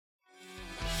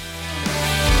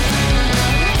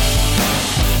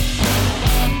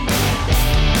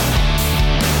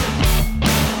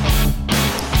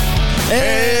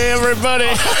money.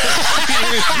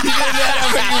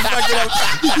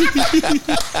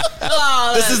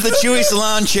 This is the Chewy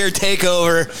Salon Chair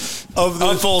takeover of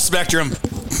the Full Spectrum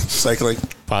Cycling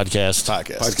Podcast.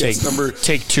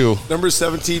 Take 2. Number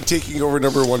 17 taking over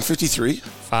number 153.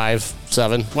 5,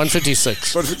 7,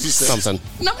 156. 156. Something.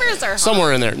 Numbers are hard.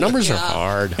 Somewhere in there. Numbers are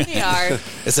hard. They are.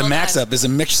 It's a max up. It's a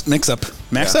mix up.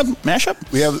 Max up? Mash up?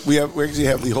 We actually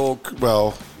have the whole,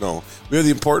 we have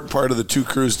the important part of the two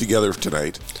crews together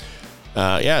tonight.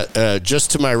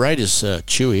 Just to my right is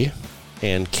Chewy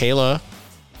and Kayla,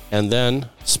 and then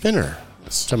Spinner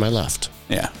to my left.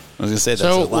 Yeah. I was going to say, that's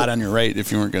a lot on your right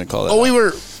if you weren't going to call that.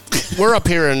 We're up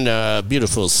here in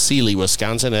beautiful Sealy,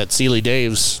 Wisconsin at Sealy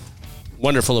Dave's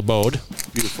wonderful abode.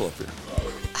 Beautiful up here.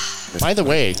 By the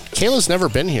way, Kayla's never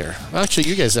been here. Well, actually,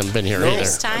 you guys haven't been here either.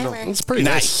 First timer. It's pretty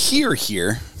Not nice.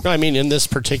 here. No, I mean in this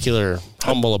particular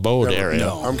humble abode area.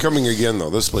 No. I'm coming again, though.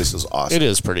 This place is awesome. It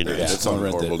is pretty nice. Yeah. It's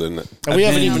unbelievable, isn't it? And we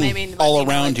haven't been even... all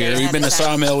around here. We've been to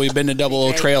Sawmill. We've been to Double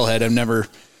O Trailhead. I've never...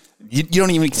 You don't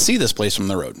even see this place from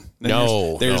the road.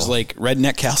 There's like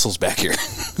redneck castles back here.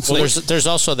 Well, there's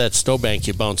also that snowbank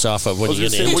you bounce off of when you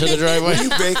get into the driveway. When you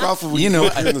bank off of in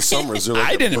the summers.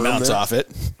 I didn't bounce off it.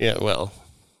 Yeah, well,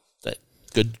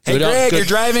 good. Hey, Greg, you're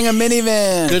driving a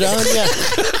minivan. Good on ya.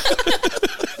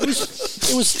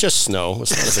 It was just snow. It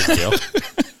was not a big deal.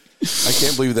 I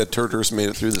can't believe that Turters made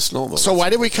it through the snow, though. So why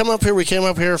did we come up here? We came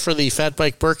up here for the Fat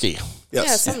Bike Berkey. Yes.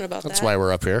 Yeah, something about That's that. why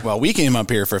we're up here. Well, we came up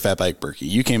here for Fat Bike Berkey.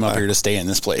 You came up here to stay in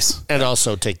this place. And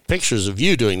also take pictures of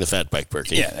you doing the Fat Bike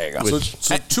Berkey. Yeah, there you go.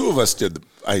 So two of us did.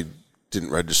 I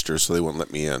didn't register, so they wouldn't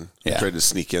let me in. Yeah. I tried to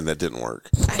sneak in. That didn't work.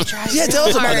 I tried Yeah, so tell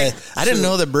us about hard. that. I didn't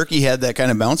know that Berkey had that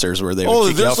kind of bouncers where they would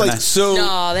kick you out there's for so.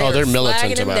 No, they're were militant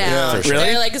flagging him about it, down. for sure.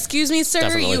 They're like, excuse me, sir,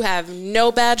 Definitely. you have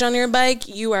no badge on your bike.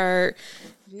 You are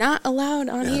not allowed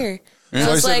on here. And So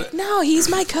I was I said- like, no, he's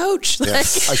my coach. Yeah. Like,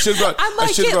 I should have I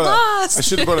might get lost. I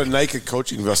should have brought a Nike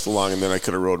coaching vest along, and then I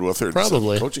could have rode with her.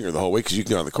 Probably. Coaching her the whole way because you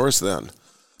can get on the course then.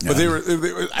 But they were.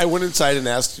 I went inside and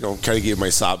asked, kind of gave my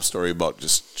sob story about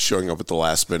just showing up at the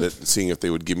last minute and seeing if they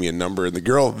would give me a number. And the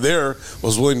girl there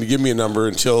was willing to give me a number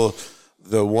until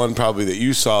the one probably that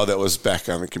you saw that was back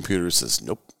on the computer says,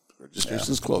 nope,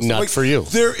 registration's closed. Not I'm like, for you.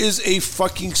 There is a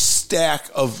fucking stack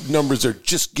of numbers there.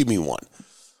 Just give me one.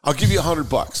 I'll give you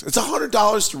 $100. It's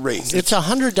 $100 to race. It's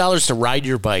 $100 to ride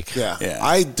your bike. Yeah. Yeah.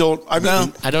 I don't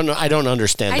know. I don't know. I don't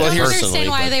understand I that don't personally. understand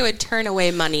why but- they would turn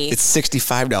away money. It's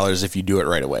 $65 if you do it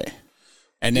right away.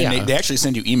 And then Yeah. they actually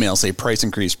send you emails say price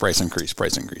increase, price increase,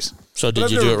 price increase. So did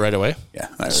you do it right away? Yeah.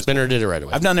 Spinner did it right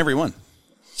away. I've done every one.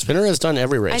 Spinner has done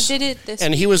every race. I did it this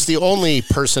And he was the only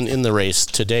person in the race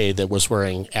today that was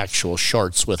wearing actual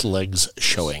shorts with legs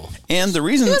showing. And the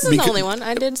reason He wasn't the only one.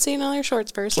 I did see another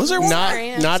shorts person. Was there one?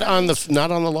 Not on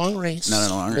the long race. Not on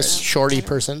the long This race. shorty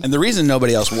person. And the reason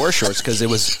nobody else wore shorts because it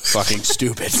was fucking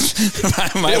stupid.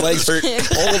 My legs hurt.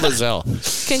 Old as hell.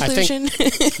 Conclusion.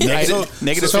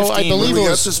 Negative So 15. I believe we it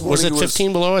got was. this Was it morning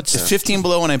 15 below? It's 15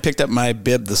 below when I picked up my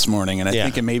bib this morning, and I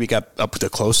think it maybe got up to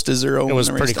close to zero. It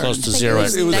was when the pretty race close started. to zero. It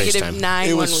was at race negative time.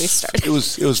 9 when we started. It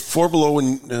was 4 below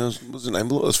when was it 9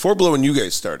 below? It was 4 below when you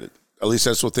guys started. At least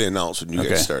that's what they announced when you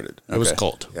guys started. It was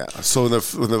cold. Yeah. So when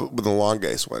the long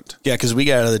guys went. Yeah, because we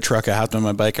got out of the truck, I hopped on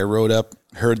my bike, I rode up,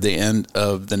 heard the end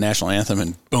of the national anthem,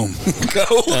 and boom, go.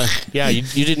 Yeah,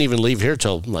 you didn't even leave here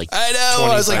till like. I know.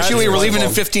 I was like, 25. Chewy, we're leaving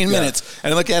in 15 minutes.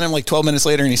 And I look at him like 12 minutes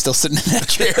later, and he's still sitting in that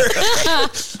chair.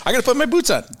 I got to put my boots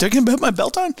on. Did I put my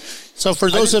belt on? So for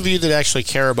those of you that actually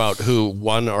care about who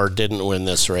won or didn't win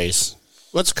this race,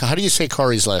 how do you say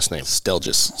Corey's last name?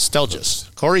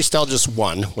 Stelgis. Corey Stelgis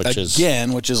won, which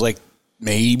is like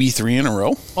maybe 3 in a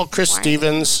row. Well, Chris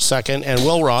Stevens second, and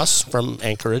Will Ross from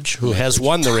Anchorage, who has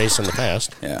won the race in the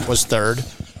past, was third.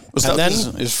 And then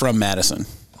is from Madison.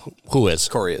 Who is?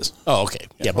 Corey is. Oh, okay.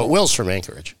 Yeah, but Will's from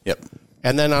Anchorage. Yep.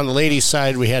 And then on the ladies'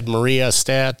 side, we had Maria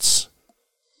Stats,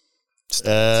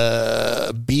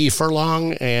 B.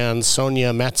 Furlong, and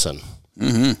Sonia Matson.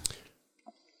 Mm-hmm.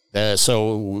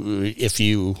 So if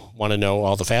you want to know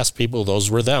all the fast people,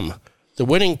 those were them. The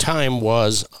winning time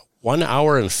was 1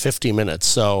 hour and 50 minutes.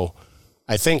 So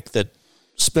I think that,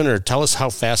 Spinner, tell us how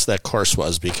fast that course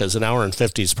was, because an hour and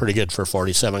 50 is pretty good for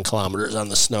 47 kilometers on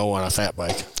the snow on a fat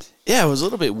bike. Yeah, it was a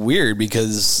little bit weird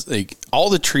because like all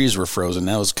the trees were frozen.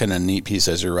 That was kind of a neat piece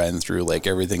as you're riding through. Like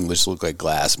everything just looked like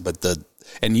glass.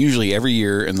 And usually every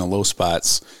year in the low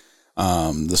spots,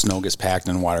 the snow gets packed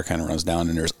and water kind of runs down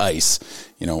and there's ice,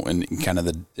 in kind of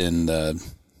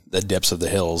the depths of the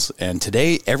hills. And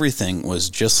today everything was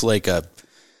just like a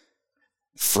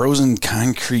frozen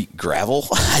concrete gravel.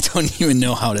 I don't even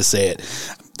know how to say it.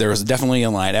 There was definitely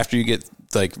a line after you get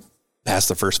like past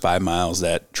the first 5 miles,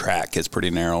 that track is pretty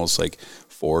narrow. It's like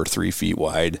 3 feet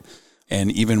wide. And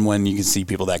even when you can see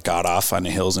people that got off on the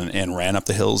hills and ran up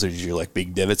the hills, there's usually like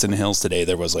big divots in the hills. Today,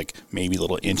 there was like maybe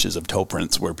little inches of toe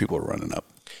prints where people were running up.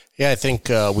 Yeah, I think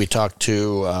we talked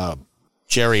to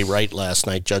Jerry Wright last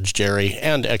night, Judge Jerry,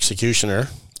 and Executioner.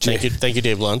 Thank you,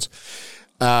 Dave Lunds.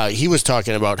 He was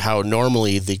talking about how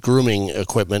normally the grooming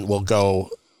equipment will go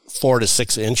 4 to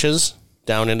 6 inches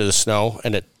down into the snow,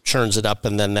 and it churns it up,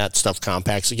 and then that stuff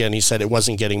compacts again. He said it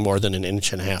wasn't getting more than 1.5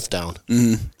 inches down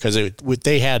because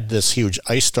they had this huge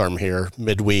ice storm here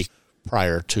midweek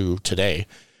prior to today.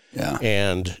 Yeah,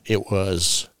 and it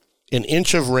was 1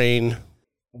 inch of rain,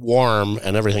 warm,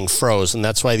 and everything froze, and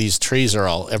that's why these trees are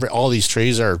all these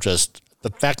trees are just, the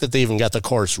fact that they even got the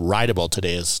course rideable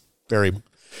today is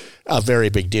a very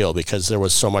big deal, because there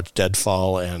was so much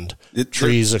deadfall and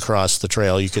trees across the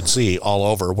trail you could see all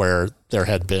over where there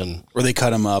had been, where they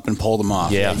cut them up and pulled them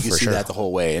off. Yeah, you could for see sure. that the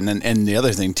whole way. And the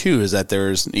other thing too is that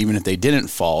even if they didn't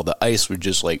fall, the ice would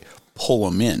just like pull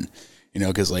them in,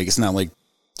 because like it's not like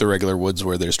the regular woods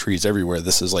where there's trees everywhere.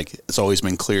 This is like, it's always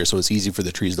been clear, so it's easy for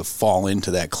the trees to fall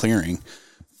into that clearing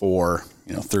for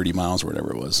 30 miles or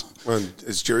whatever it was. Well,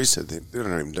 as Jerry said, they're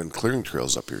not even done clearing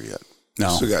trails up here yet. No.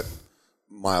 Still got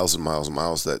miles and miles and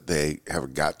miles that they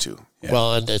haven't got to. Yeah.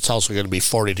 well, and it's also going to be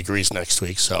 40 degrees next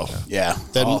week, so Yeah.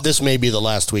 then this may be the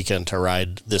last weekend to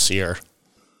ride this year,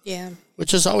 Yeah.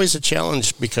 which is always a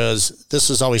challenge because this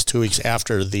is always 2 weeks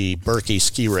after the Berkey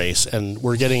ski race, and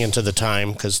we're getting into the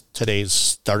time because today's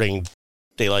starting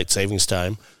daylight savings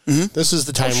time. Mm-hmm. This is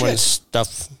the time when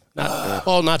stuff,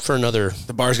 not for another.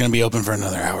 The bar's going to be open for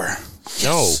another hour.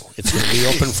 No, it's going to be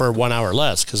open for 1 hour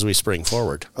less because we spring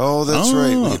forward. Oh, that's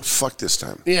right. We get fucked this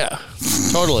time. Yeah,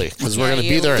 totally. Because we're going to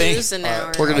be there. Lose an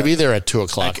hour. We're going to be there at 2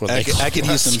 o'clock. I could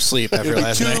use some sleep after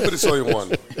last Two, night. but it's only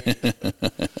one.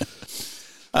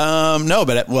 No,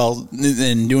 but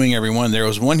in doing every one, there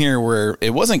was one here where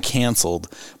it wasn't canceled,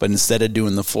 but instead of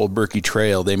doing the full Berkey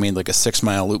Trail, they made like a 6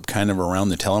 mile loop kind of around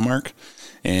the telemark,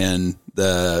 and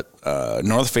the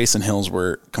north facing hills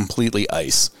were completely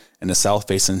ice, and the south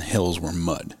facing hills were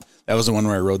mud. That was the one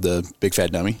where I rode the Big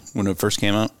Fat Dummy when it first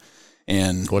came out.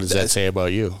 And What does that say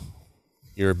about you?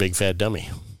 You're a big fat dummy.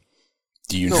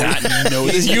 do you not know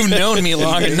this? You've known me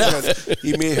long enough.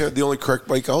 He may have the only correct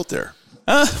bike out there.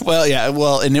 Well, yeah.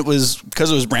 Well, and it was because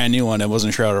it was brand new one. I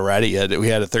wasn't sure how to ride it yet. We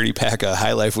had a 30-pack of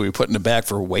High Life we put in the back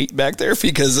for weight back there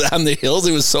because on the hills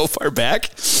it was so far back.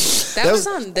 That was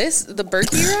on the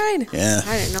Berkey ride? Yeah.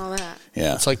 I didn't know that.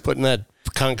 Yeah. It's like putting that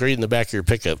concrete in the back of your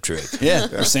pickup truck. Yeah.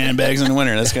 Or sandbags in the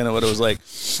winter. That's kind of what it was like.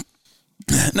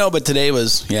 No, but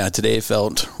today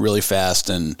felt really fast,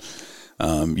 and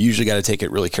usually got to take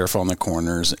it really careful on the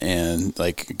corners, and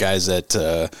like guys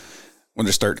that when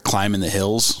they start climbing the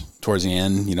hills towards the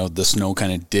end, the snow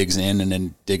kind of digs in and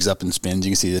then digs up and spins.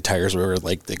 You can see the tires were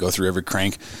like they go through every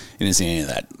crank. You didn't see any of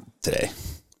that today.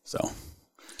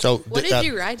 So What did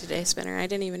you ride today, Spinner? I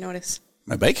didn't even notice.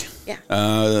 my bike, Yeah.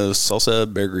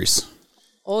 Salsa Bear Grease.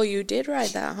 Oh, you did ride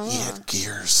that, huh? He had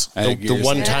gears. I had The gears.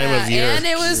 one time of year. And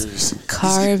it was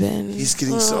carbon. He's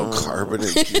getting so carbon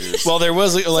and gears. Well, there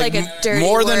was like a dirty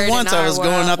more than word once in I our was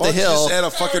going world. up the Why don't you hill. just add a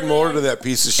fucking motor to that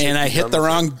piece of shit. And I hit Done the with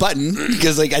wrong it. button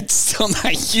because like I'm still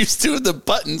not used to the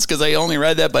buttons because I only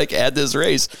ride that bike at this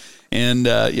race. And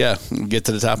get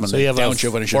to the top of So you have a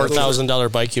downshift when I should have.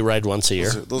 $4,000 bike you ride once a year.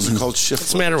 Those are called shift.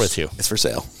 What's the matter with you? It's for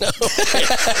sale.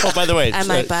 Oh, by the way, I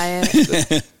might buy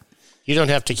it. you don't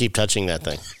have to keep touching that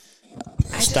thing.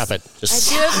 Stop it. I Just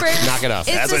do it for knock it off.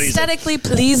 It's That's what he said. aesthetically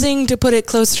pleasing to put it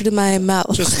closer to my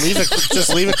mouth. Just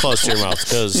leave it close to your mouth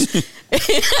because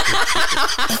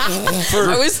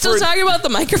Are we still talking about the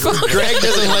microphone? Greg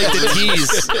doesn't like the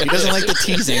tease. He doesn't like the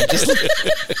teasing. Just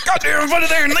goddamn, put it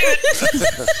there and leave it.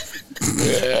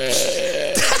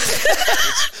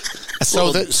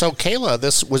 so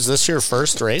Kayla, was this your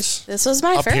first race This was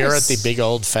my up first. here at the big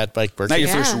old fat bike Berkey? Not your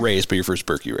Yeah. first race, but your first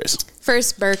Berkey race.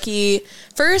 First Berkey,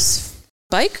 first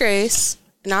bike race,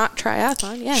 not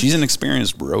triathlon. Yeah. She's an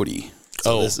experienced roadie.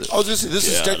 Oh. this is- This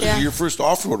is technically Yeah. your first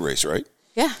off-road race, right?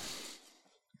 yeah.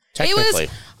 Technically. It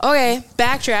was, okay,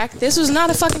 backtrack. This was not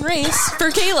a fucking race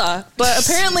for Kayla, but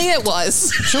apparently it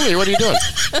was. Chewy, what are you doing?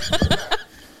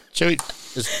 Chewy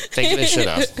is taking his shit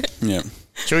off. yeah.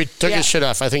 Chewy took Yeah. his shit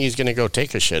off. I think he's going to go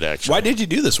take a shit, actually. Why did you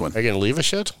do this one? Are you going to leave a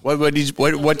shit? What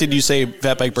did you say?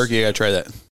 Fat Bike Berkey, I gotta try that.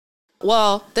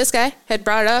 Well, this guy had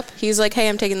brought it up. He's like, hey,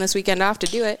 I'm taking this weekend off to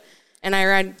do it. And I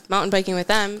ride mountain biking with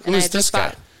them. And Who's I this just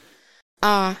bought,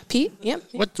 Pete, yep.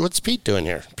 What's Pete doing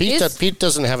here? He's- Pete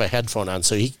doesn't have a headphone on,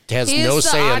 so he has He's no the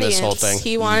say in audience. this whole thing.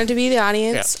 He wanted to be the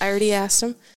audience. I already asked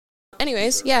him.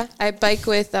 anyways, yeah, I bike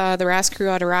with the Rask crew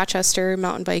out of Rochester,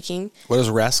 mountain biking. What does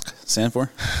RASC stand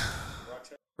for?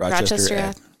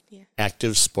 Rochester.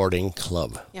 Active Sporting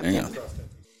Club. Yep, There you yep. go.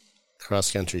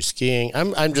 Cross country skiing.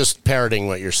 I'm just parroting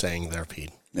what you're saying there,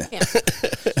 Pete. Yeah.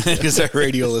 Because our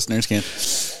radio listeners can't.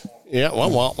 Yeah,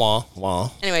 wah.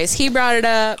 Anyways, he brought it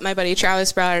up. My buddy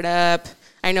Travis brought it up.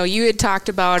 I know you had talked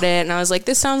about it, and I was like,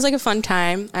 this sounds like a fun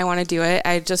time. I want to do it.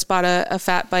 I just bought a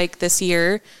fat bike this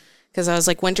year because I was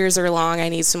like, winters are long. I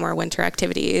need some more winter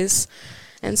activities.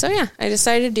 And so, yeah, I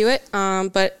decided to do it.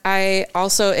 But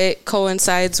it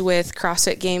coincides with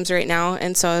CrossFit Games right now.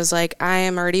 And so I was like, I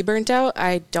am already burnt out.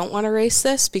 I don't want to race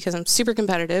this because I'm super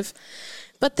competitive.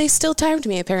 But they still timed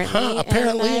me, apparently.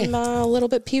 Apparently. And I'm a little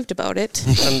bit peeved about it.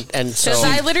 And so Because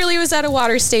I literally was at a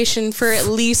water station for at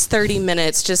least 30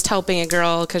 minutes just helping a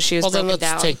girl because she was then broken let's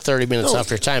down. take 30 minutes off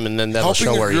your time, and then that'll Helping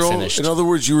show a where you girl, finished. in other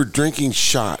words, you were drinking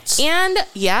shots. And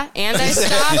I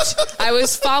stopped. I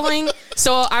was following.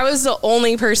 So I was the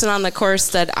only person on the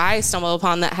course that I stumbled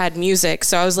upon that had music.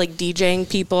 So I was like DJing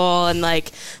people, and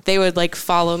like they would like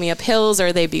follow me up hills,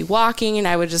 or they'd be walking, and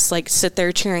I would just like sit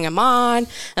there cheering them on. And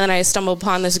then I stumbled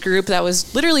upon this group that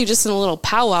was literally just in a little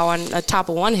powwow on the top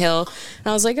of one hill. And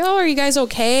I was like, "Oh, are you guys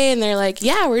okay?" And they're like,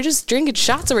 "Yeah, we're just drinking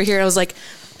shots over here." And I was like,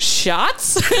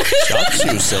 shots? Shots,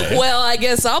 you say. Well, I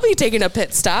guess I'll be taking a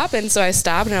pit stop. And so I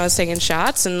stopped and I was taking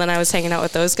shots, and then I was hanging out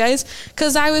with those guys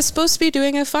because I was supposed to be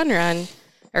doing a fun run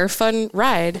or fun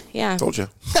ride. Yeah. Told you.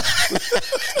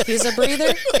 He's a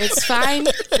breather. It's fine.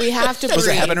 We have to breathe. Was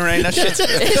it happening right now? It's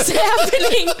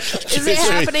happening. Is it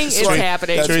happening? It's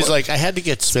happening. So he's like, I had to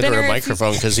get Spinner Spinner, a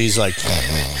microphone because he's like, I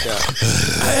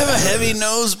have a heavy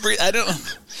nose breathe. I don't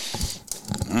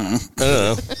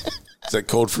know. Is that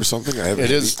code for something? I haven't.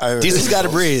 It is. Diesel's got to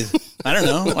breathe. I don't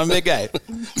know. I'm a big guy.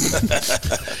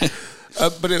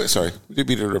 But anyway, sorry, we didn't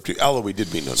mean to interrupt you. Although we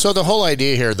did mean to. So the whole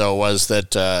idea here, though, was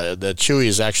that that Chewy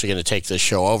is actually going to take this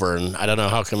show over, and I don't know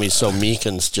how come he's so meek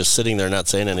and just sitting there not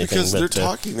saying anything. Because they're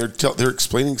talking, they're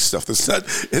explaining stuff.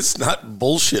 It's not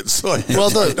bullshit. So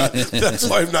that's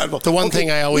why I'm not. The one thing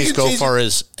I always we can go change for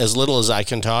is as little as I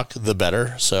can talk, the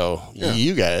better. So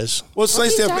you guys, Well, it's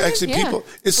nice to have actually Yeah. people.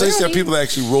 It's nice to have people that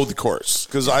actually rode the course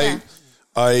because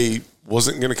I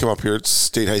wasn't going to come up here. It's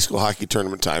state high school hockey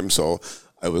tournament time, so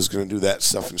I was going to do that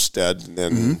stuff instead. And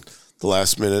then the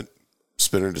last minute,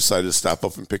 Spinner decided to stop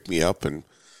up and pick me up, and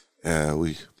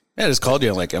we. I just called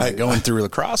you. Like, am I going through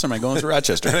lacrosse or am I going through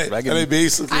Rochester? And I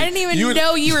basically, I didn't even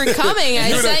know you were coming.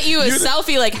 I sent you a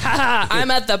selfie like, haha,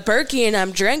 I'm at the Berkey and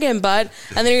I'm drinking, bud.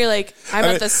 And then you're like, I'm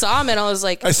at the Sawmill. I was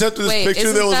like, I sent her this wait, picture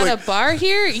isn't that was that like- a bar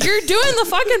here? You're doing the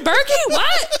fucking Berkey?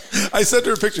 What? I sent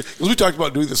her a picture because we talked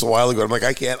about doing this a while ago. I'm like,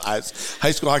 I can't. It's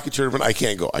high school hockey tournament. I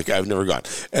can't go. I've never gone.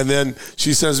 And then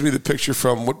she sends me the picture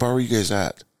from what bar were you guys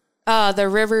at? The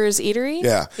Rivers Eatery?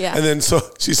 Yeah. Yeah. And then so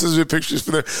she sends me pictures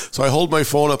from there. So I hold my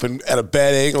phone up and at a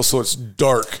bad angle so it's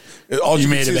dark. All You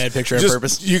can made see a is bad picture on just-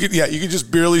 purpose? You could just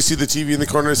barely see the TV in the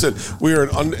corner. I said, we are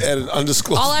at an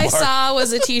undisclosed All I bar. saw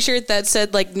was a T-shirt that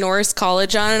said like Norris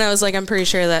College on it. And I was like, I'm pretty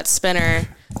sure that's Spinner.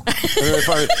 And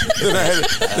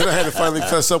then I had to finally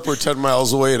fess up we're 10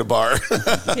 miles away at a bar.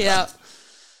 Yeah.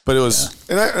 But it was,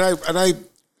 and I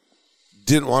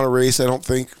didn't want to race, I don't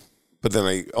think. But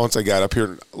then once I got up here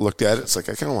and looked at it, it's like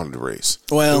I kind of wanted to race.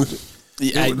 Well,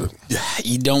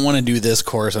 you don't want to do this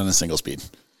course on a single speed.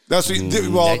 That's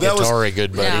what. That was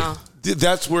good buddy. Yeah.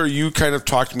 that's where you kind of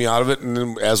talked me out of it. And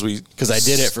then Because I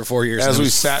did it for 4 years. as and it we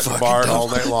was sat in the fucking bar dumb. all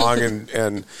night long,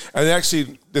 and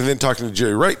then talking to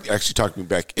Jerry Wright actually talked me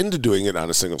back into doing it on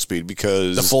a single speed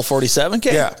because The full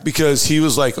 47K? Yeah, because he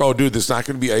was like, "Oh, dude, it's not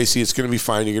going to be icy. It's going to be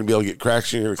fine. You're going to be able to get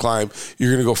cracks. You're going to climb. You're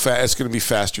going to go fast. It's going to be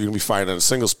fast. You're going to be fine on a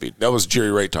single speed." That was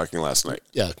Jerry Wright talking last night.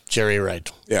 Yeah, Jerry Wright.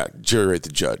 Yeah, Jerry Wright, the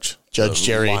judge, Judge The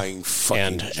Jerry lying fucking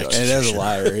and judge. And it is a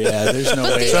liar. Yeah, there's no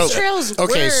way. These trails were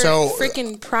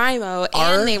freaking primo,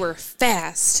 and they were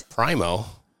fast. Primo.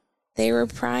 They were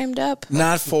primed up.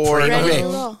 Not for Ready okay. to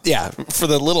roll. Yeah, for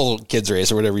the little kids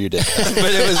race or whatever you did. But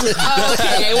it was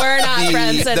Okay, we're not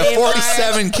friends the anymore.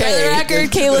 47K. For the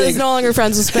record, Kayla is Big- no longer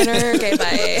friends with Spinner. Okay,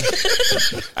 bye.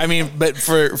 I mean, but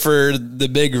for the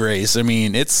big race, I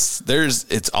mean, it's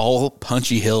all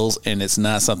punchy hills, and it's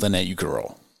not something that you can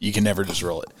roll. You can never just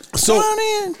roll it. So, Come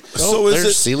on in. so is There's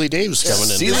it? Sealy Davis coming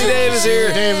in. Sealy Davis here.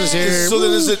 Davis here. So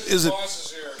then is it?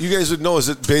 You guys would know. Is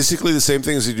it basically the same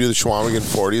thing as you do the Schwamigan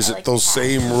 40? Is it those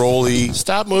same rolly?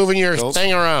 Stop moving your Those-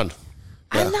 thing around.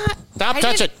 I'm not. Stop,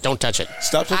 touch it. Don't touch it.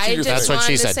 Stop touching I your just That's what wanted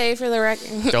she to said. say for the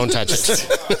record. Don't touch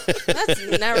it.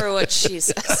 That's never what she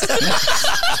says.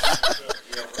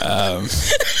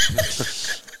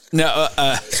 No,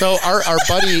 So our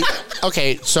buddy,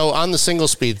 okay, so on the single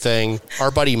speed thing,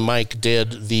 our buddy Mike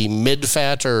did the mid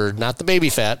fat, or not the baby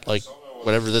fat, like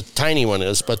whatever the tiny one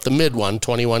is, but the mid one,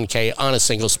 21K on a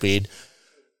single speed.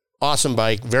 Awesome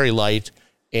bike, very light.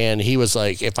 And he was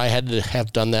like, if I had to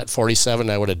have done that 47,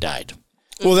 I would have died.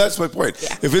 Well, that's my point.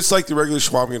 Yeah. If it's like the regular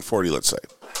Schwalbe 40, let's say,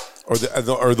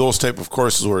 or those type of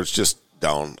courses where it's just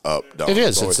down, up, down. It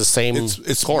is. Up, it's the same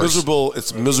It's course. miserable.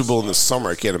 It's miserable in the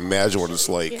summer. I can't imagine what it's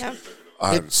like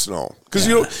on snow. Because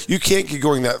you can't get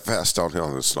going that fast downhill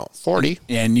in the snow. 40.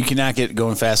 and you cannot get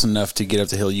going fast enough to get up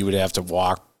the hill. You would have to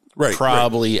walk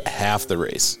probably half the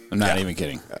race. I'm not even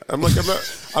kidding. I'm Well,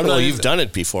 not you've done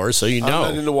it before, so you I'm know.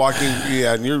 not into walking.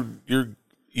 Yeah, and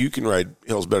you can ride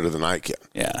hills better than I can.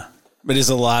 Yeah. But it's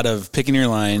a lot of picking your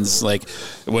lines, like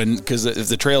because if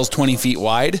the trail's 20 feet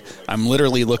wide, I'm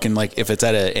literally looking like if it's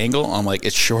at an angle, I'm like,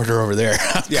 it's shorter over there.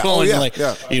 I'm going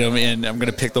you know, and I'm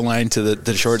going to pick the line to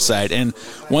the short side. And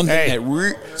one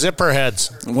thing zipper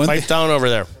heads, pipe down over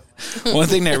there. One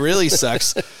thing that really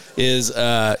sucks is,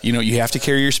 you have to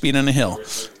carry your speed on a hill.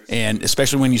 And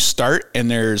especially when you start and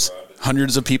there's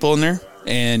hundreds of people in there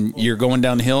and you're going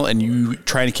down the hill and you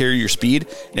try to carry your speed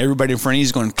and everybody in front of you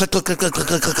is going click, click, click, click, click,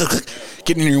 click, click, click,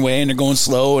 getting in your way and they're going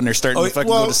slow and they're starting to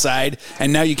fucking go to the side.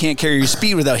 And now you can't carry your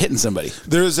speed without hitting somebody.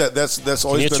 There is that. That's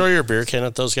always Can you throw your beer can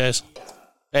at those guys?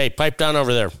 Hey, pipe down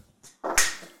over there.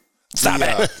 Stop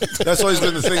it. That's always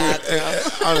been the thing.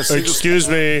 On a single Excuse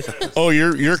me. Oh,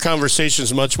 your conversation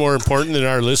is much more important than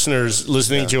our listeners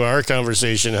listening to our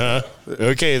conversation, huh?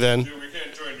 Okay, then. Dude, we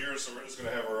can't join yours, so we're just going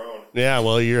to have our own. Yeah,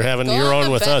 well, you're having your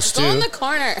own with us, too. Go in the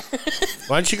corner.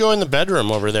 Why don't you go in the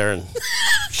bedroom over there and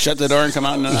Shut the door and come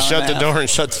out and shut the door and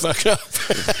shut the fuck up?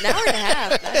 An hour and a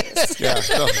half. Nice. Yeah.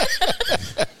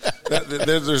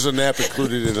 There's a nap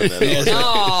included in that.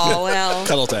 Oh, well.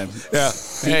 Cuddle time. Yeah.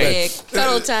 Hey.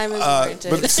 Cuddle time is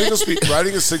warranted. But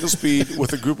riding a single speed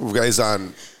with a group of guys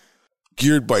on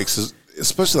geared bikes is,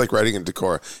 especially like riding in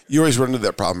Decorah, you always run into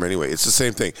that problem anyway. It's the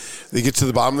same thing. They get to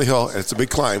the bottom of the hill, and it's a big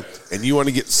climb, and you want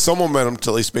to get some momentum to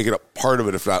at least make it up part of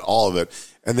it, if not all of it.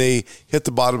 And they hit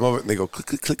the bottom of it, and they go click,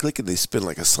 click, click, click, and they spin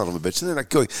like a son of a bitch. And they're not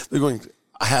going. They're going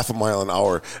a half a mile an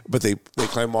hour, but they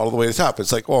climb all the way to the top.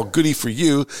 It's like, oh, goody for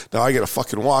you. Now I got to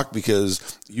fucking walk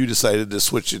because you decided to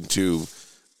switch into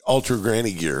ultra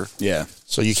granny gear. Yeah.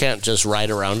 So you can't just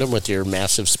ride around them with your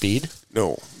massive speed?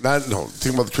 No.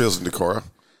 Think about the trails in Decorah.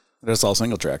 It's all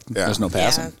single track. Yeah. There's no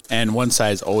passing. Yeah. And one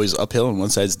side's always uphill and one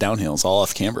side's downhill. It's all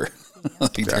off camber.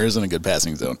 There isn't a good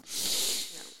passing zone.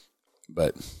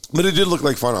 But it did look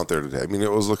like fun out there today. I mean,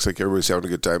 looks like everybody's having a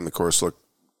good time. The course looked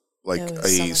like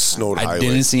a snowed highway. I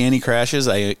didn't see any crashes.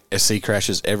 I see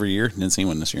crashes every year. Didn't see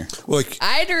one this year.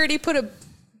 I'd already put a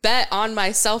bet on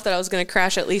myself that I was going to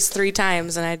crash at least 3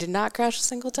 times, and I did not crash a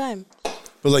single time.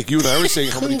 But like you and I were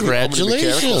saying, how many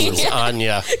Congratulations,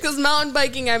 Anya. Because mountain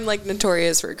biking, I'm like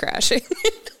notorious for crashing.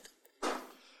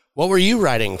 What were you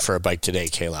riding for a bike today,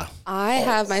 Kayla? I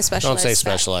have my specialized. Don't say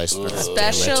specialized.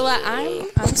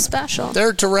 I'm special.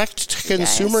 They're direct to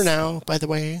consumer Guys. now, by the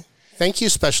way. Thank you,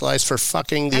 Specialized, for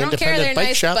fucking the I don't care. independent They're bike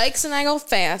nice shop. bikes, and I go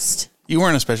fast. You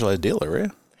weren't a specialized dealer, were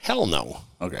you? Hell no.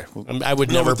 Okay. I would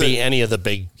never be any of the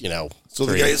big, So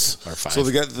the 3 guys, or 5. so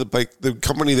the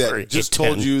company that Or just 8,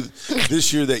 told 10. you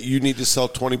this year that you need to sell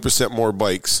 20% more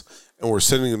bikes, and we're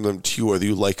sending them to you whether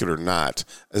you like it or not,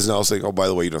 is now saying, oh, by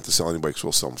the way, you don't have to sell any bikes,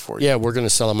 we'll sell them for you. Yeah, we're going to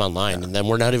sell them online, and then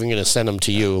we're not even going to send them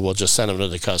to you. We'll just send them to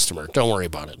the customer. Don't worry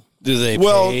about it. Do they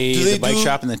pay the bike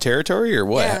shop in the territory or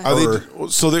what? Yeah.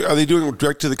 Are they doing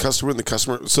direct to the customer and the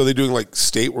customer? So they're doing like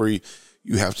state where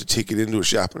you have to take it into a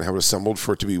shop and have it assembled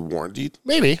for it to be warranted?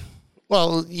 Maybe.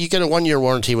 Well, you get a 1-year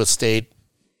warranty with State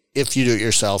if you do it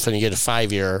yourself, and you get a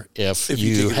 5-year if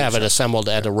you have it assembled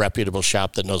at a reputable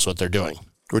shop that knows what they're doing.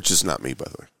 Which is not me, by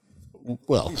the way.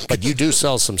 Well, but you do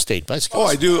sell some State bicycles. Oh,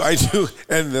 I do.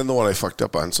 And then the one I fucked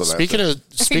up on. So Speaking of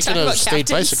State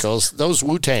Captains? bicycles, those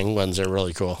Wu-Tang ones are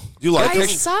really cool. you like I it?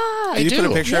 saw. Did you put a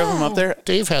do. picture of them up there?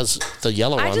 Dave has the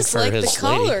yellow I one just for like his the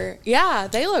color. lady. Yeah,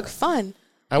 they look fun.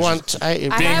 I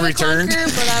have returned? a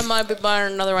clunker, but I might be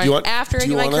buying another one You want- after I do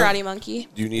you get my wanna- Karate Monkey.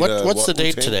 Do you need what's the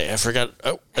date Wu-Tang? today? I forgot.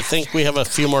 Oh, I think we have a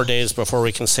few more days before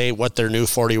we can say what their new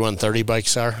 4130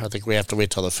 bikes are. I think we have to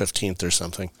wait till the 15th or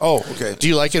something. Oh, okay. Do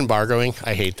you like embargoing?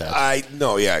 I hate that. I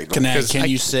know. Can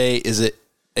you say, is it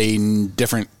a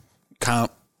different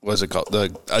comp? What's it called?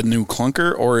 A new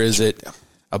clunker, or is it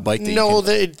a bike that No,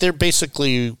 you can... they're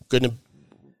basically going to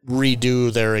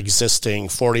redo their existing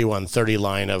 4130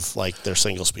 line of like their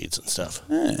single speeds and stuff.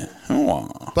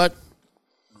 But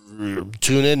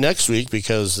tune in next week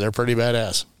because they're pretty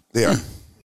badass. They are.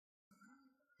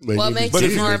 What makes But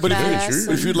it if, more you, but,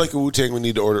 badass? if you'd like a Wu-Tang, we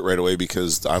need to order it right away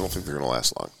because I don't think they're going to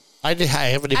last long. I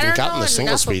haven't even don't gotten know the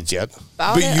single enough speeds yet.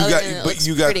 About But it, you other got, than it but looks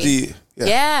you got pretty. the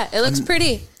Yeah, it looks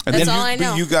pretty. That's all I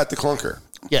know. But you got the clunker.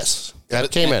 Yes, that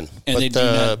came in. and they But do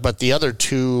not- but the other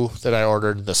two that I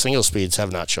ordered, the single speeds,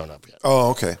 have not shown up yet.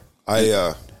 Oh, okay.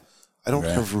 I don't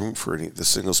have room for any the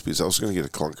single speeds. I was going to get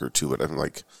a clunker too, but I'm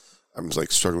like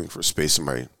struggling for space in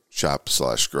my shop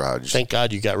 / garage. Thank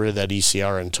God you got rid of that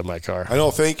ECR into my car. I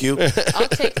know. Thank you. I'll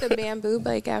take the bamboo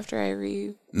bike after I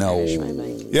No. refinish my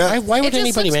bike. Yeah. Why would It just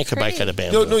anybody looks make a bike pretty. out of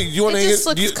bamboo? No. You want to It hang just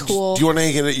it? looks cool. Do you want to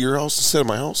hang it at your house instead of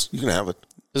my house? You can have it.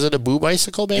 Is it a boo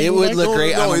bicycle bamboo? It would bike? look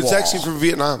great on No, a it's wall. actually from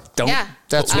Vietnam. Don't. Yeah,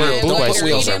 That's where I'm blue going to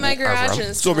bicycles redo are my garage from. and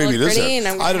it's So going to maybe it look is pretty, that. and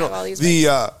I'm I going to don't have all know. these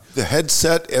bikes. The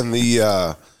headset and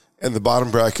the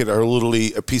bottom bracket are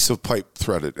literally a piece of pipe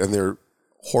threaded, and they're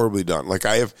horribly done. Like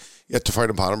I have yet to find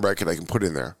a bottom bracket I can put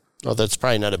in there. Oh, that's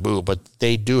probably not a boo, but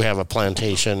they do have a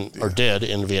plantation, or did,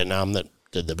 in Vietnam that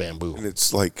did the bamboo. And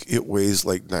it's like it weighs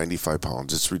like 95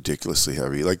 pounds. It's ridiculously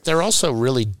heavy. Like They're also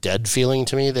really dead feeling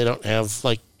to me. They don't have,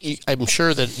 like, I'm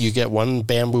sure that you get one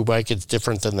bamboo bike, it's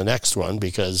different than the next one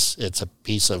because it's a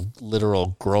piece of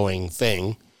literal growing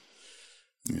thing.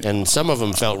 And some of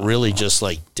them felt really just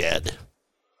like dead.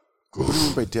 what do you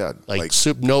mean by dead? Like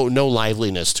no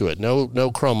liveliness to it. No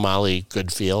chromoly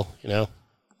good feel, you know?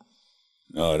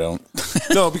 No, I don't.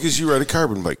 no, because you ride a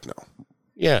carbon bike now.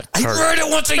 Yeah. ride it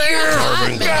once a year.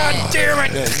 God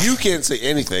damn it. Yeah, you can't say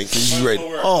anything because you ride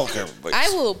all carbon bikes. I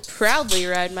will proudly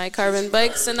ride my carbon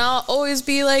bikes, and I'll always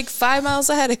be like 5 miles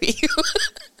ahead of you.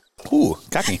 Ooh,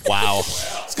 cocky. Wow.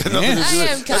 It's got nothing to do I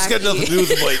with am That's got cocky. nothing to do with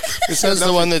the bike. It's That's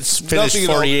the one that's finished nothing at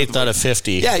all. 48th out of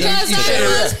 50. Yeah, Because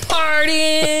I was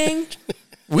partying.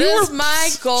 That's my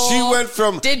goal. She went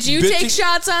from Did you bitching- take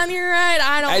shots on your ride?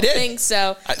 I don't I did. think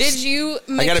so. Did you?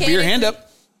 I got a beer hand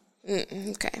up.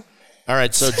 Okay. All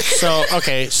right. So wait.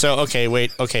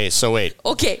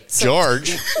 Okay. So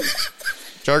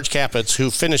George Capitz,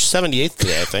 who finished 78th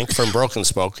today, I think, from Broken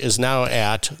Spoke, is now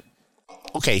at.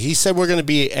 Okay, he said we're going to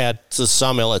be at the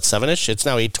Sawmill at 7ish. It's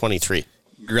now 8:23,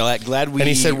 Glad we. and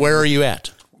he said, "Where are you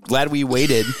at?" Glad we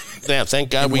waited. Yeah, thank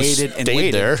God And we waited and stayed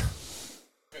waited. there.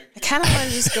 I kind of want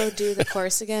to just go do the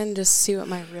course again, just see what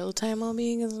my real time will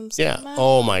be. Because I'm still Yeah. mad.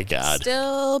 Oh my God,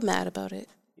 Still mad about it.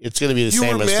 it's going to be the You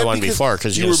same were as the mad one because- before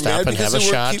because you you're were going to stop mad and have because a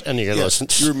they weren't shot and you're going to listen.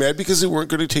 You were mad because they weren't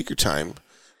going to take your time.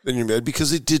 Then you're mad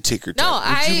because they did take your time. No,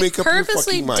 Would you I make up your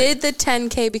purposely fucking mind? did the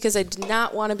 10K because I did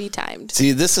not want to be timed.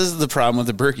 See, this is the problem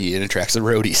with the Berkey. It attracts the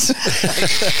roadies.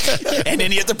 And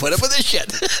then you have to put up with this shit.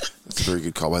 That's a very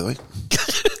good call, by the way.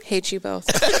 Hate you both.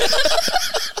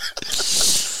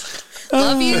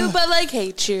 Love you, but like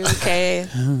hate you. Okay.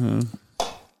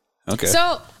 Okay.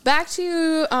 So back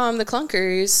to the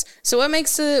clunkers. So what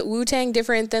makes the Wu-Tang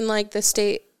different than like the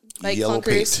state like Yellow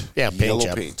clunkers? paint. Yeah, paint Yellow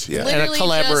job. paint. Yeah. Lit- And a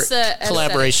Literally just the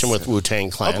collaboration with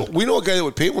Wu-Tang Clan. We know a guy that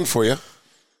would paint one for you.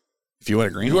 if you want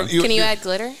a green You one. want, you, Can you add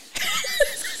glitter?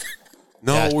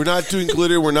 No, Yeah. we're not doing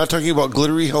glitter. We're not talking about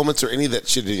glittery helmets or any of that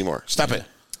shit anymore. Stop it.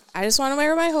 I just want to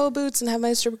wear my hoe boots and have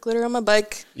my strip of glitter on my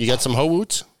bike. You got some hoe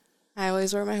boots? I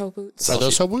always wear my hoe boots. Are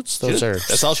those hoe boots?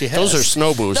 That's all she has. Those are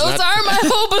snow boots. Those are my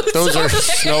hoe boots. Those are over there.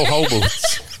 snow hoe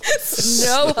boots.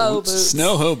 Snow hoe boots.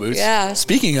 Snow hoe boots. Yeah.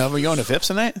 Speaking of, are you going to Phipps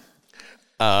tonight?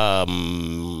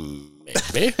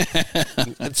 Maybe.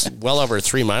 It's well over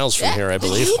 3 miles from here, I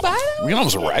believe. Did you buy them? We can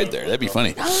almost ride there. That'd be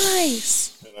funny. Nice.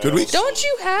 Could we? Don't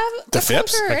you have The a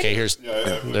Phipps? clunker, right?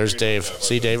 Okay, there's Dave.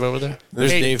 See Dave over there?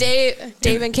 There's Hey, Dave.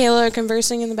 Dave and Kayla are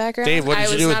conversing in the background. Dave, what I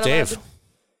did you was do with not allowed Dave? to-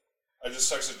 I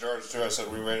just texted George too. I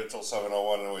said we waited till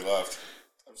 7:01 and we left.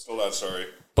 I'm still not sorry.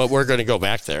 But we're going to go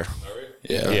back there.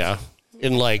 Yeah. Yeah.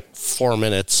 In like 4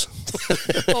 minutes.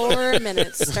 4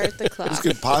 minutes. Start the clock. This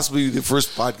could possibly be the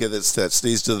first podcast that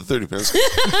stays to the 30 minutes.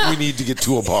 We need to get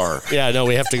to a bar. Yeah, no,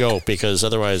 we have to go because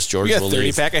otherwise George We got will 30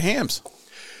 leave. pack of hams.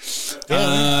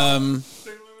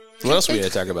 What else we got to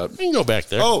talk about? We can go back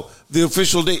there. Oh, the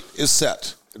official date is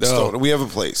set. It's stone. We have a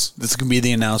place. This can be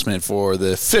the announcement for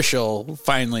the official,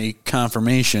 finally,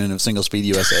 confirmation of Single Speed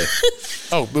USA.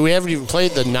 Oh, but we haven't even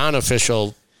played the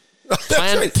non-official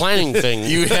planning thing.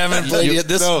 You haven't played it.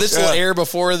 This No, will yeah. air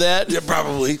before that? Yeah,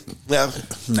 probably. Yeah.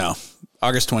 No.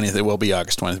 August 20th. It will be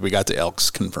August 20th. We got the Elks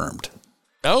confirmed.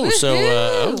 Oh, so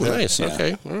nice. Yeah.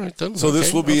 Okay, all right then. So this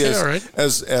Okay. will be, Okay, all right.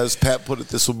 as Pat put it,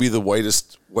 this will be the white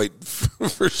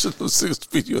version of Single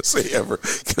Speed USA ever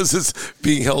because it's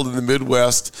being held in the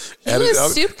Midwest. He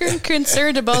was super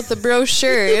concerned about the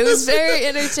brochure. It was very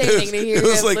entertaining to hear him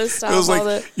list off all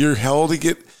the... You're holding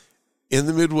it in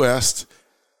the Midwest,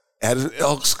 at an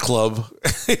Elks Club.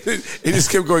 It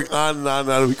just kept going on and on and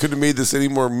on. We couldn't have made this any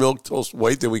more milquetoast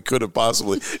white than we could have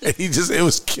possibly. And it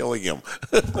was killing him.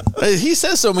 He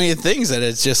says so many things that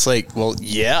it's just like, well,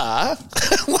 yeah.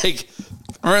 Like,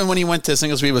 remember when he went to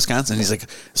Single Speed, Wisconsin, he's like,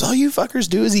 so all you fuckers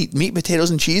do is eat meat,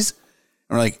 potatoes, and cheese?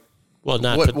 And we're like, well,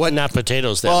 not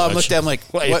potatoes that well, much. I looked at him like,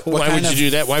 why would you do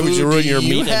that? Why would you ruin your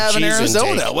meat and cheese in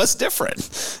Arizona? intake? What's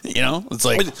different? You know, it's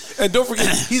like, and don't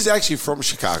forget, he's actually from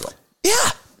Chicago. yeah.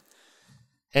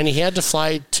 And he had to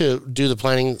fly to do the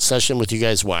planning session with you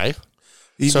guys. Why?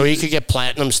 So he could get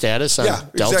platinum status on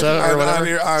Delta exactly. or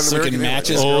whatever? On So he can American match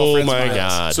his Airlines. Oh, girlfriend's my miles.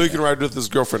 God. So he can ride with his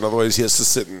girlfriend. Otherwise, he has to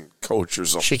sit in coach or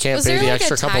something. She can't Was pay there the like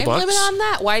extra a couple time bucks? limit on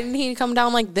that? Why didn't he come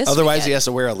down like this? Otherwise, he weekend? has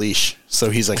to wear a leash. So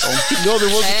he's like, oh, No, there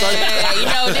wasn't time. Hey,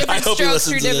 I different hope he strokes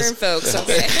listens for to this. different folks.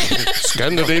 Okay.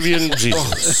 Scandinavian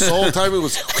Jesus. The whole time it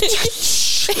was.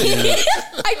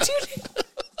 I do.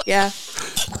 Yeah,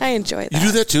 I enjoy that. You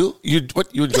do that too? You enjoy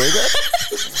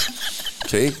that?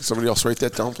 Okay, somebody else write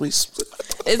that down, please.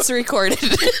 It's recorded.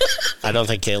 I don't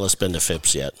think Kayla's been to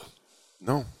Phipps yet.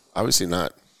 No, obviously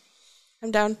not.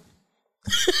 I'm down.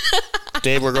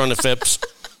 Dave, we're going to Phipps.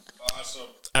 Awesome.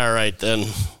 All right, then.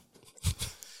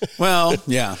 well,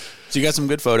 yeah. So you got some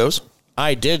good photos.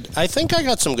 I did. I think I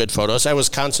got some good photos. I was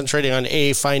concentrating on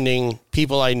finding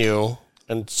people I knew,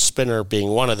 and Spinner being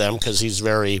one of them because he's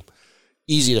very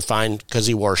easy to find because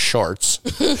he wore shorts.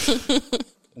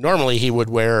 Normally, he would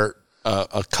wear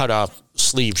a cut-off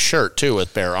sleeve shirt too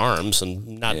with bare arms,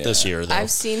 and not this year though.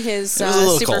 I've seen his was a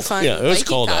little super cold. fun Yeah, it was Viking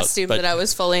cold out, costume but- that I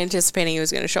was fully anticipating he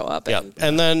was going to show up. Yeah, in.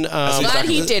 and then Glad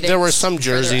he did it. there were some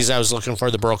jerseys I was looking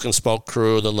for: the Broken Spoke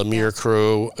crew, the Lemire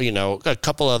crew. You know, a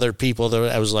couple other people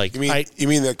that I was like, You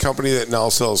mean that company that now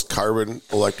sells carbon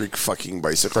electric fucking for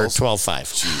bicycles?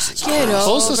 12.5. Jesus. Get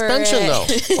Full over suspension it. though.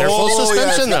 They're full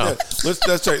suspension though.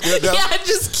 That's right. Yeah,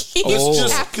 just keep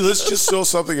Let's just throw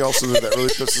something else in there that really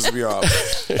pisses me off.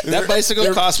 That bicycle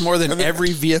costs more than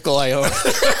every vehicle I own.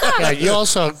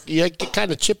 Yeah, you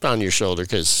kind of chipped on your shoulder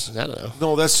because I don't know.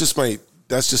 No, that's just my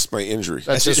injury.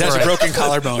 That's just That's a where broken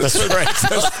collarbone. That's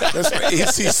my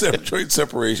AC joint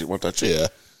separation. Won't touch it. Yeah.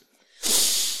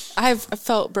 I've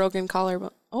felt broken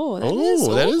collarbone. Oh, that is.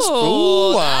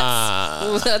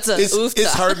 That's a It's oofta.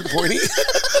 hard and pointy.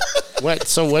 What?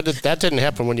 So what? That didn't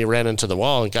happen when you ran into the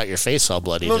wall and got your face all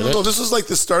bloody, did it? No. This was like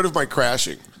the start of my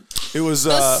crashing. It was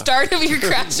The start of your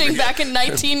crashing back in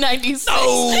 1996.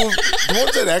 oh, the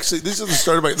ones that actually. This is the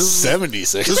start of my. This is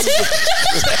 76.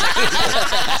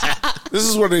 This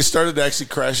is when I started actually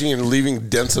crashing and leaving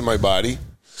dents in my body.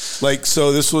 Like,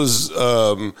 so this was,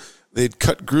 they'd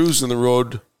cut grooves in the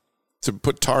road to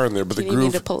put tar in there, but the You need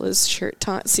groove. to pull his shirt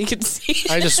taut so you can see.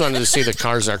 I just wanted to see the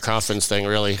Cars Are Coffins thing,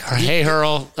 really. Hey,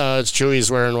 Hurl, it's Chewy's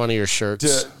wearing one of your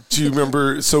shirts. Do you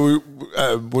remember? So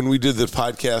when we did the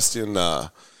podcast in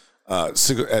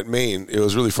at Maine, it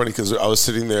was really funny because I was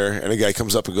sitting there and a guy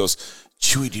comes up and goes,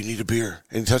 "Chewy, do you need a beer?"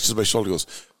 And he touches my shoulder and goes,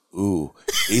 "Ooh,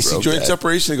 AC joint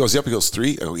separation." He goes, "Yep." He goes,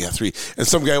 3? I go, "Yeah, 3." And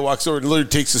some guy walks over and literally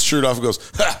takes his shirt off and goes,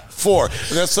 "Ha, 4."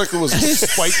 And that sucker was a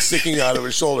spike sticking out of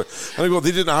his shoulder. And I go,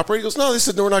 "They didn't operate?" He goes, "No." They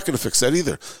said, "No, we're not going to fix that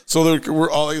either." So we're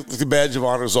all the badge of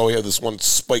honor is all we have this one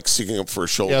spike sticking up for his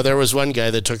shoulder. Yeah, there was one guy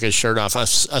that took his shirt off. A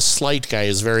slight guy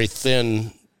is very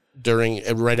thin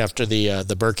right after the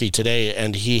Berkey today,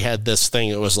 and he had this thing.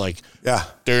 It was like Yeah.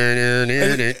 And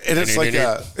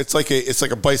it's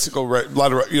like a bicycle. A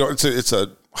lot of it's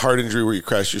a heart injury where you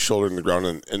crash your shoulder in the ground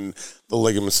and the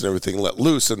ligaments and everything let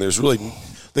loose. And there's really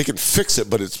they can fix it,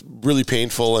 but it's really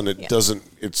painful and it doesn't.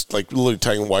 It's like literally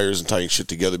tying wires and tying shit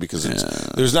together because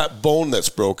there's not bone that's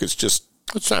broke. It's just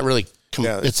it's not really.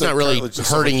 It's like not really cartilage and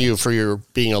hurting stuff. you for your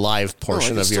being alive portion I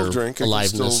can of still your drink. I can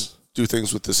aliveness. still do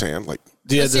things with this hand like.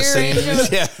 Do you have the What's your same? range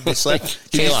of- Yeah, it's like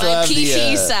My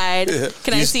PT side.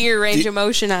 Can I see your range of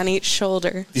motion on each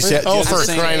shoulder? For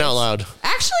crying out loud!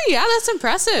 Actually, yeah, that's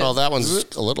impressive. Well, that one's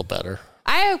a little better.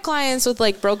 I have clients with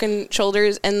like broken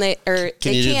shoulders, and they Can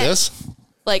they you do can't, this?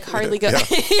 Like hardly go.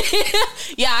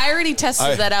 Yeah, I already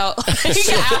tested that out like,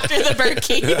 after the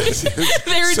Berkey.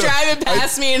 They were driving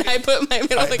past me, and I put my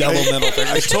middle finger. double middle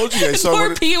finger. I told you guys. So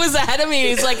Poor Pete was ahead of me.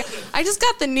 He's like, I just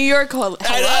got the New York hello here.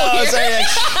 I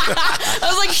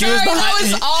was like, sorry, that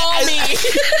was all me.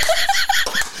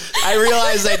 I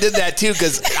realized I did that too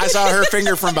because I saw her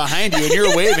finger from behind you and you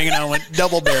were waving and I went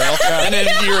double barrel. And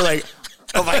then you were like,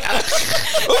 oh my God.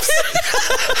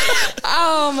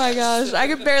 Oh my gosh, I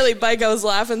could barely bike. I was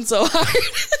laughing so hard.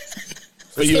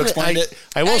 But you explained it.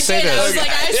 I will say I was that like,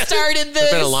 I started this.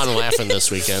 there's been a lot of laughing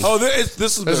this weekend. Oh, this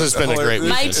has been a great week.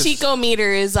 My It's- Chico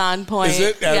meter is on point. Is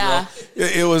it? Yeah.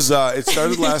 It was. It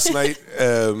started last night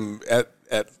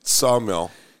at Sawmill,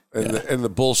 And the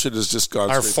bullshit has just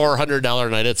gone. Our straight- $400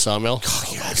 night at Sawmill.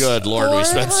 Good Lord, we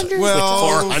spent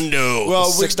 $400. Well,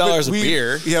 $6 a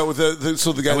beer. Yeah, with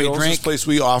so the guy we that owns this drank. place,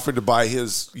 we offered to buy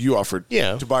his. You offered,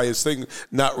 to buy his thing,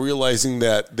 not realizing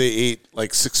that they ate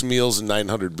like 6 meals and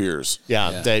 900 beers.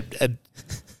 Yeah,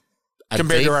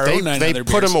 Compared to our own 900 they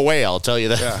put beers. them away. I'll tell you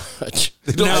that. Yeah.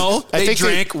 No, I they think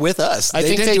drank with us. I They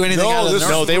think didn't they- do anything no, out of this the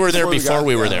was- No, they were there Before we before got-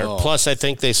 we were yeah. there. Plus, I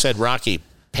think they said, Rocky,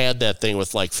 pad that thing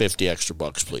with like 50 extra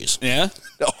bucks, please. Yeah?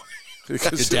 No,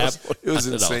 because Good it was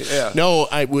insane. Yeah. No,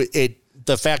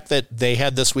 the fact that they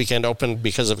had this weekend open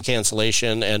because of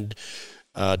cancellation, and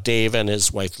Dave and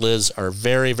his wife Liz are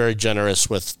very, very generous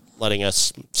with letting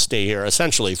us stay here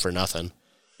essentially for nothing.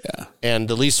 Yeah. And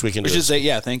the least we can We do should is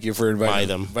say, thank you for Buy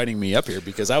them. inviting me up here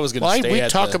because I was going to Well, stay we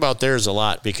at talk the- about theirs a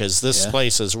lot because this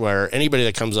place is where anybody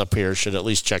that comes up here should at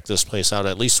least check this place out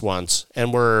at least once.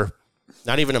 And we're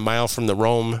not even a mile from the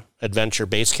Rome Adventure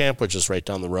Base Camp, which is right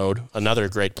down the road. Another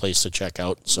great place to check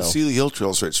out. So Sealy Hill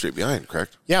Trail's right straight behind,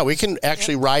 correct? yeah, we can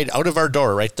actually ride out of our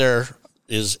door. Right there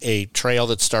is a trail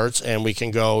that starts, and we can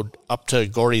go up to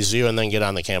Gordy's View and then get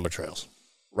on the Canberra trails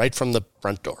right from the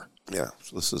front door. Yeah.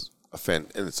 So this is a fan,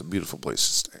 and it's a beautiful place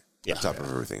to stay. Yeah. On top of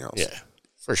everything else. Yeah,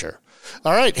 for sure.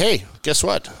 All right. Hey, guess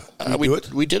what?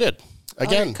 We did it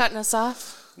again. You're cutting us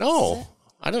off. No,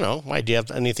 I don't know. Why? Do you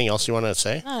have anything else you want to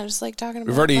say? No, I just like talking about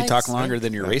We've already bikes. talked longer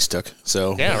than your race took.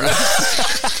 So Yeah, right.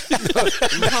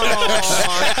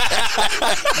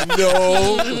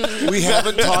 No, we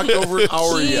haven't talked over an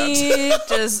hour yet. He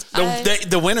just,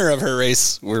 the winner of her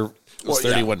race was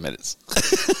yeah. 31 minutes.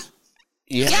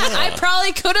 yeah, I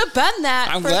probably could have been that.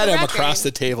 I'm for glad the I'm record. across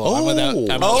the table. I'm without.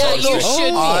 I'm Yeah, you without-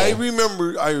 should be. I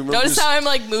remember. Notice how I'm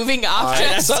like moving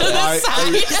objects to the side.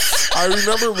 I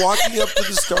remember walking up to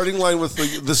the starting line with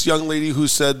this young lady who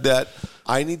said that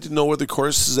I need to know where the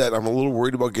course is at. I'm a little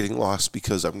worried about getting lost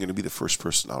because I'm going to be the first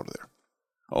person out of there.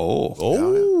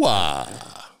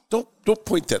 Don't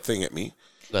point that thing at me.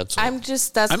 That's That's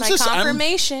I'm my just- I'm-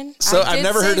 confirmation. So I I've did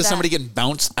never say heard of that. somebody getting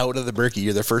bounced out of the Berkey.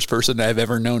 You're the first person I've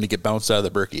ever known to get bounced out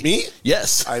of the Berkey. Me?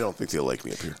 Yes. I don't think they'll like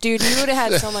me up here. Dude, you would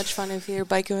have had so much fun if you were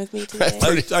biking with me today.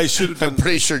 I should have I'm been.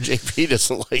 pretty sure JP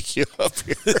doesn't like you up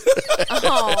here.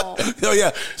 Oh, Oh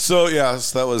yeah. So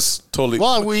that was totally.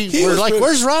 Well, He we're was like, good.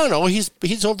 where's Ron? Oh, he's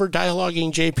over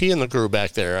dialoguing JP and the crew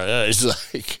back there. It's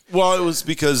like, Well, it was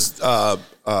because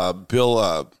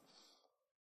Bill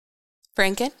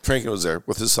Franken? was there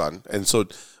with his son, and so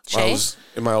Shay?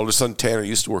 my oldest son Tanner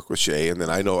used to work with Shay, and then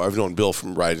I've known Bill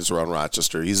from ridings around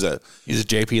Rochester. He's a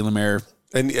JP Lemaire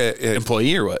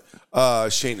employee or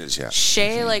what? Shane is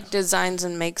Shay like designs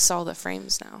and makes all the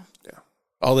frames now.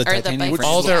 All the Or the titanium bike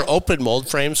frames? all Yeah. their open mold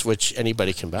frames, which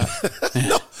anybody can buy.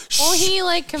 Well, he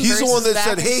like converses He's the one that back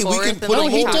said, and "Hey, we forth can and, put like, a No,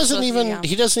 he mold- talks doesn't with me, even.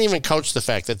 He doesn't even couch the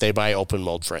fact that they buy open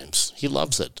mold frames. He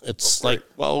loves it. It's like,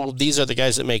 well, these are the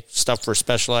guys that make stuff for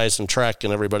Specialized and Trek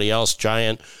and everybody else,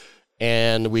 Giant,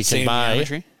 and we can Same buy.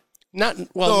 geometry? Not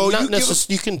No, not you give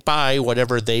necessarily. You can buy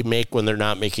whatever they make when they're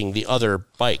not making the other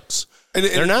bikes. And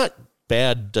They're not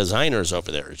bad designers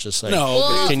over there. It's just like, No,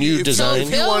 Well, can you if you- design? if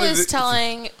you Bill wanted was to-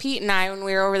 telling Pete and I when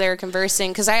we were over there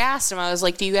conversing, because I asked him, I was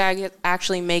like, "Do you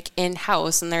actually make in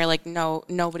house?" And they're like, "No,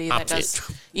 nobody that does."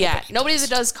 Opposite. Yeah, nobody that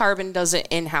does carbon does it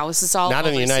in house. It's all Not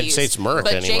in the United overseas. States, America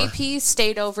But anymore. JP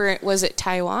stayed over. Was it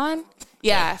Taiwan?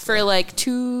 Yeah, for like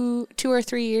two or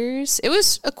 3 years. It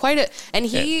was quite a, and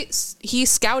he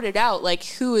scouted out like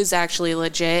who is actually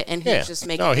legit, and he's Yeah. just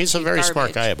making. No, the he's a cheap very smart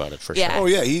garbage. guy about it for Yeah. sure. Oh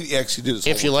yeah, he actually did his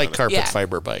If you homework like on it. carpet Yeah.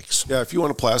 fiber bikes, Yeah, if you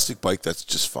want a plastic bike, that's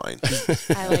just fine.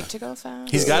 I like to go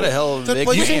fast. He's got a hell of a big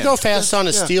Well, you hand. can go fast on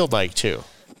a steel bike too.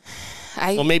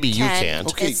 Well, maybe you can't.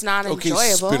 Okay, It's not okay,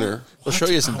 enjoyable. Spinner. We'll show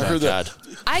you some. Oh, God.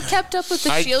 I kept up with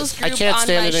the I- Shields I group can't on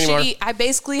stand my it anymore. shitty. I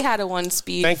basically had a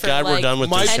 1-speed. Thank for God we're like done with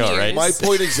 10 this show, right? years. My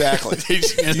point exactly.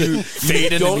 You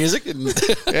fade into don't- music. And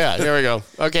Yeah, there we go.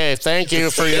 Okay, thank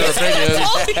you for your opinion.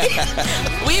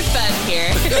 We've been here.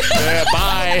 Yeah,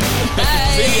 bye.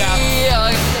 Bye. See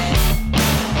ya.